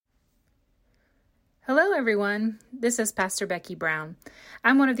Hello, everyone. This is Pastor Becky Brown.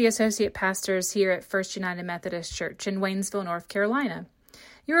 I'm one of the associate pastors here at First United Methodist Church in Waynesville, North Carolina.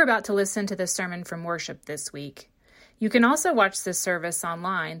 You're about to listen to the sermon from worship this week. You can also watch this service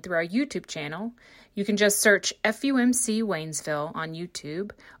online through our YouTube channel. You can just search FUMC Waynesville on YouTube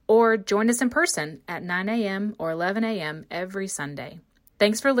or join us in person at 9 a.m. or 11 a.m. every Sunday.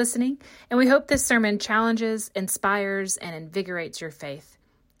 Thanks for listening, and we hope this sermon challenges, inspires, and invigorates your faith.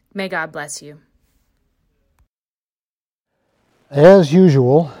 May God bless you. As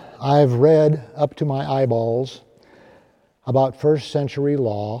usual, I've read up to my eyeballs about first century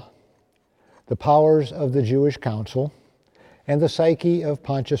law, the powers of the Jewish council, and the psyche of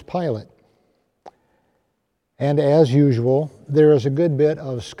Pontius Pilate. And as usual, there is a good bit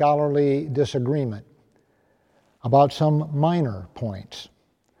of scholarly disagreement about some minor points.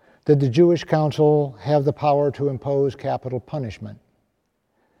 Did the Jewish council have the power to impose capital punishment?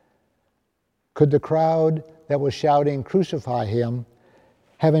 Could the crowd that was shouting, "Crucify him,"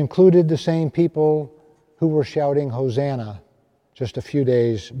 have included the same people who were shouting Hosanna just a few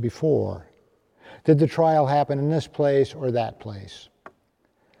days before? Did the trial happen in this place or that place?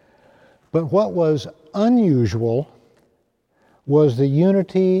 But what was unusual was the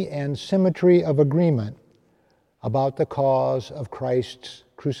unity and symmetry of agreement about the cause of Christ's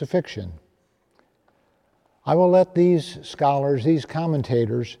crucifixion. I will let these scholars, these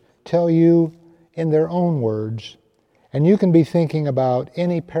commentators, tell you in their own words, and you can be thinking about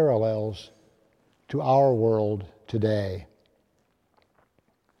any parallels to our world today.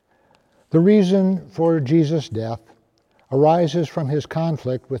 The reason for Jesus' death arises from his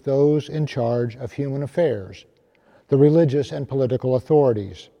conflict with those in charge of human affairs, the religious and political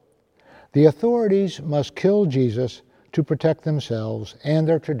authorities. The authorities must kill Jesus to protect themselves and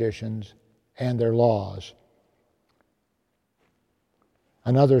their traditions and their laws.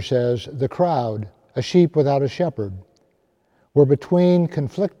 Another says, the crowd, a sheep without a shepherd, were between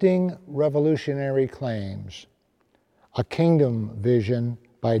conflicting revolutionary claims, a kingdom vision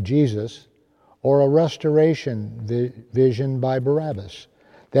by Jesus or a restoration vision by Barabbas,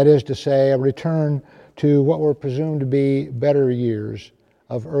 that is to say, a return to what were presumed to be better years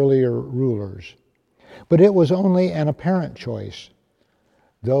of earlier rulers. But it was only an apparent choice.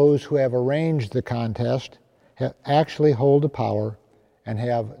 Those who have arranged the contest actually hold the power and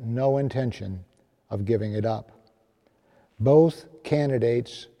have no intention of giving it up. Both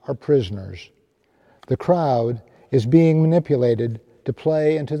candidates are prisoners. The crowd is being manipulated to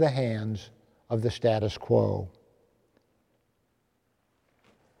play into the hands of the status quo.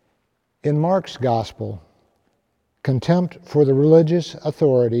 In Mark's gospel, contempt for the religious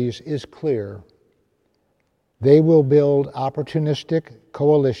authorities is clear. They will build opportunistic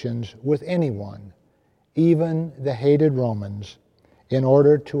coalitions with anyone, even the hated Romans, in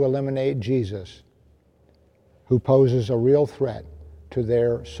order to eliminate Jesus, who poses a real threat to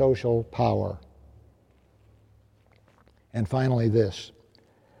their social power. And finally this,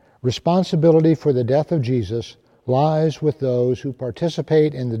 responsibility for the death of Jesus lies with those who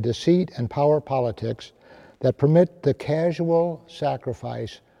participate in the deceit and power politics that permit the casual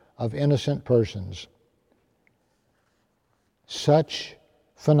sacrifice of innocent persons. Such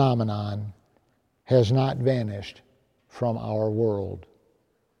phenomenon has not vanished from our world.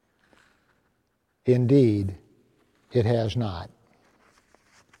 Indeed, it has not.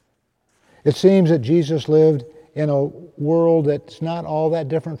 It seems that Jesus lived in a world that's not all that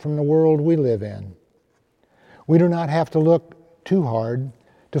different from the world we live in. We do not have to look too hard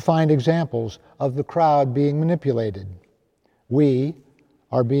to find examples of the crowd being manipulated. We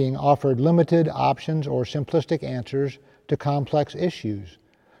are being offered limited options or simplistic answers to complex issues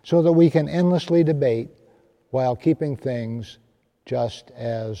so that we can endlessly debate while keeping things just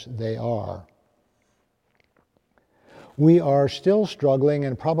as they are. We are still struggling,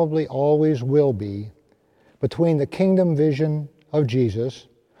 and probably always will be, between the kingdom vision of Jesus,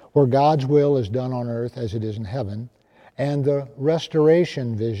 where God's will is done on earth as it is in heaven, and the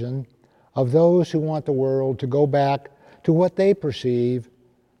restoration vision of those who want the world to go back to what they perceive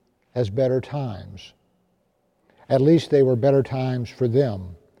as better times. At least they were better times for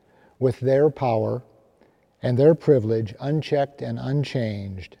them, with their power and their privilege unchecked and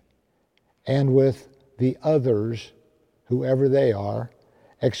unchanged, and with the others, whoever they are,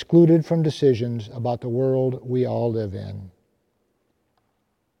 excluded from decisions about the world we all live in.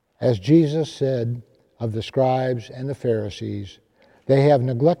 As Jesus said of the scribes and the Pharisees, they have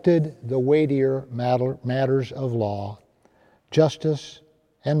neglected the weightier matters of law, justice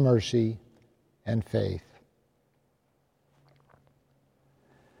and mercy and faith.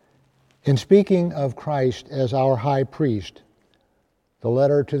 In speaking of Christ as our high priest, the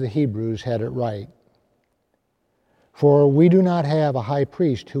letter to the Hebrews had it right. For we do not have a high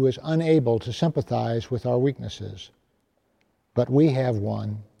priest who is unable to sympathize with our weaknesses, but we have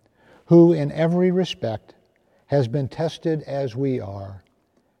one who in every respect has been tested as we are,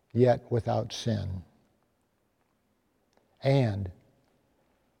 yet without sin. And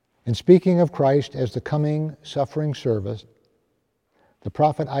in speaking of Christ as the coming suffering servant, the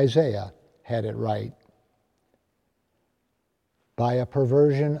prophet Isaiah had it right. By a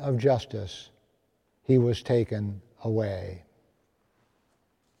perversion of justice, he was taken away.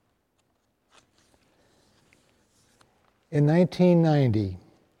 In 1990,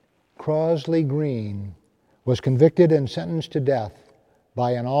 Crosley Green was convicted and sentenced to death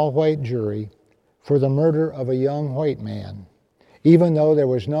by an all-white jury for the murder of a young white man, even though there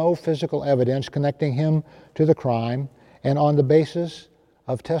was no physical evidence connecting him to the crime, and on the basis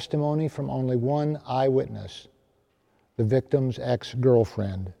of testimony from only one eyewitness, the victim's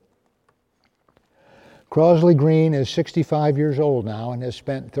ex-girlfriend. Crosley Green is 65 years old now and has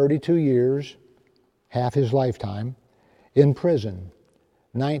spent 32 years, half his lifetime, in prison,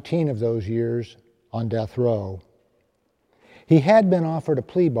 19 of those years on death row. He had been offered a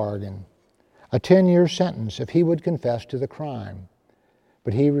plea bargain, a 10-year sentence if he would confess to the crime,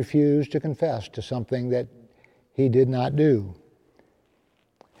 but he refused to confess to something that he did not do.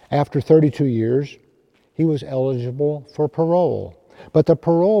 After 32 years, he was eligible for parole, but the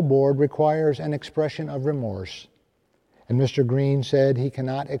parole board requires an expression of remorse, and Mr. Green said he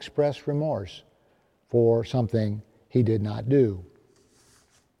cannot express remorse for something he did not do.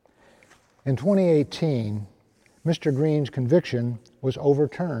 In 2018, Mr. Green's conviction was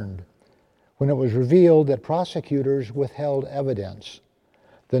overturned when it was revealed that prosecutors withheld evidence,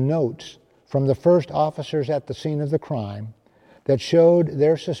 the notes from the first officers at the scene of the crime that showed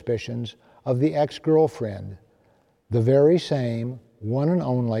their suspicions of the ex-girlfriend, the very same one and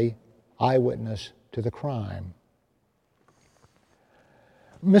only eyewitness to the crime.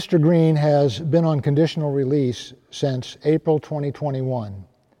 Mr. Green has been on conditional release since April 2021,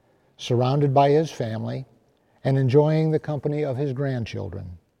 surrounded by his family and enjoying the company of his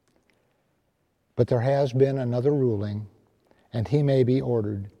grandchildren. But there has been another ruling, and he may be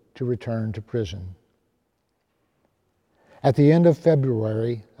ordered to return to prison. At the end of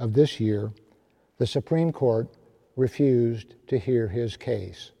February of this year, the Supreme Court refused to hear his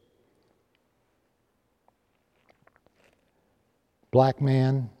case. Black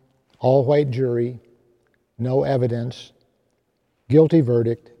man, all-white jury, no evidence, guilty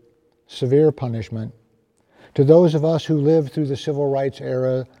verdict, severe punishment. To those of us who lived through the civil rights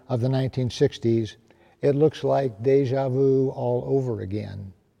era of the 1960s, it looks like deja vu all over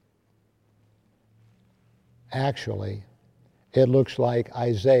again. Actually, it looks like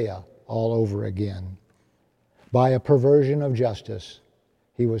Isaiah all over again. By a perversion of justice,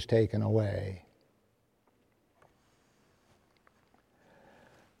 he was taken away.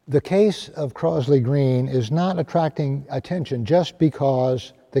 The case of Crosley Green is not attracting attention just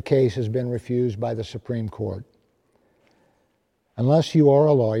because the case has been refused by the Supreme Court. Unless you are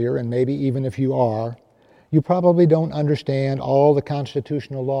a lawyer, and maybe even if you are, you probably don't understand all the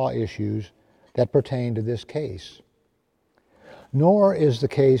constitutional law issues that pertain to this case. Nor is the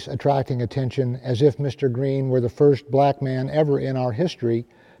case attracting attention as if Mr. Green were the first black man ever in our history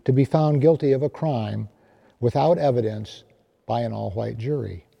to be found guilty of a crime without evidence by an all-white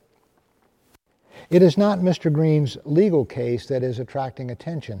jury. It is not Mr. Green's legal case that is attracting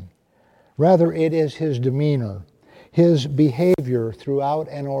attention. Rather, it is his demeanor, his behavior throughout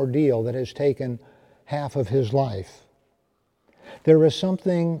an ordeal that has taken half of his life. There is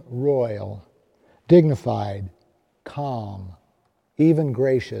something royal, dignified, calm, even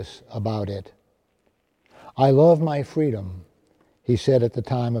gracious about it. "I love my freedom," he said at the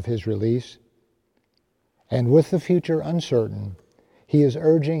time of his release. And with the future uncertain, he is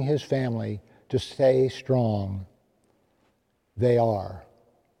urging his family to stay strong. They are.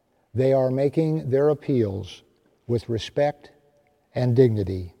 They are making their appeals with respect and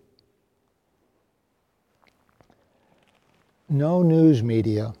dignity. No news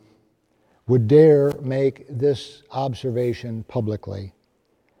media would dare make this observation publicly,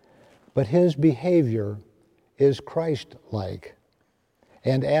 but his behavior is Christ-like,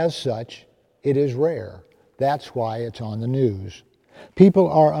 and as such, it is rare. That's why it's on the news. People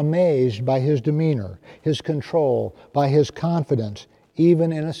are amazed by his demeanor, his control, by his confidence,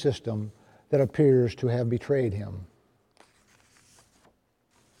 even in a system that appears to have betrayed him.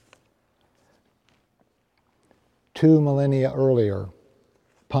 Two millennia earlier,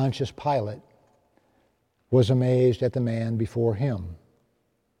 Pontius Pilate was amazed at the man before him.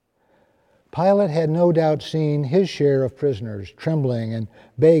 Pilate had no doubt seen his share of prisoners trembling and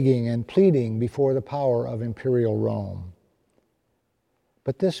begging and pleading before the power of imperial Rome.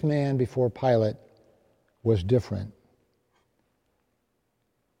 But this man before Pilate was different.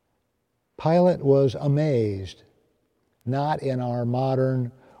 Pilate was amazed, not in our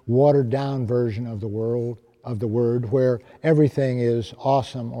modern, watered-down version of the word, where everything is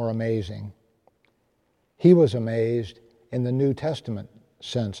awesome or amazing. He was amazed in the New Testament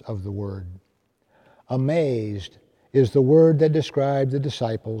sense of the word. Amazed is the word that described the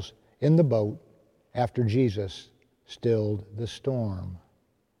disciples in the boat after Jesus stilled the storm.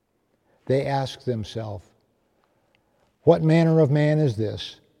 They asked themselves, "What manner of man is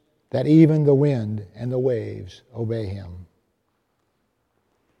this, that even the wind and the waves obey him?"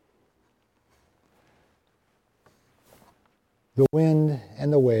 The wind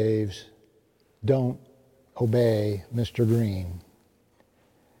and the waves don't obey Mr. Green.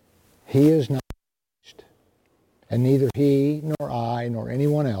 He is not, and neither he nor I nor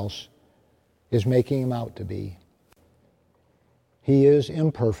anyone else is making him out to be. He is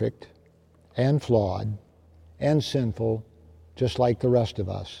imperfect and flawed and sinful, just like the rest of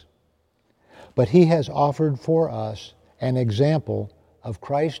us. But he has offered for us an example of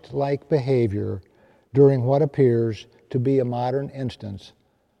Christ-like behavior during what appears to be a modern instance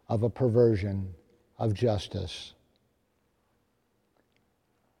of a perversion of justice.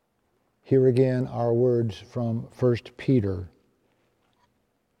 Here again are words from 1 Peter.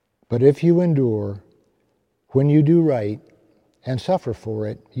 "But if you endure, when you do right, and suffer for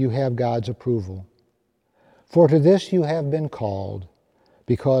it, you have God's approval. For to this you have been called,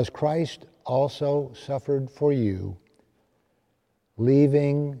 because Christ also suffered for you,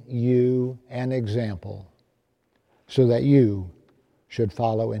 leaving you an example, so that you should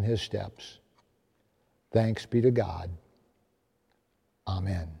follow in his steps. Thanks be to God.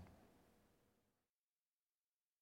 Amen."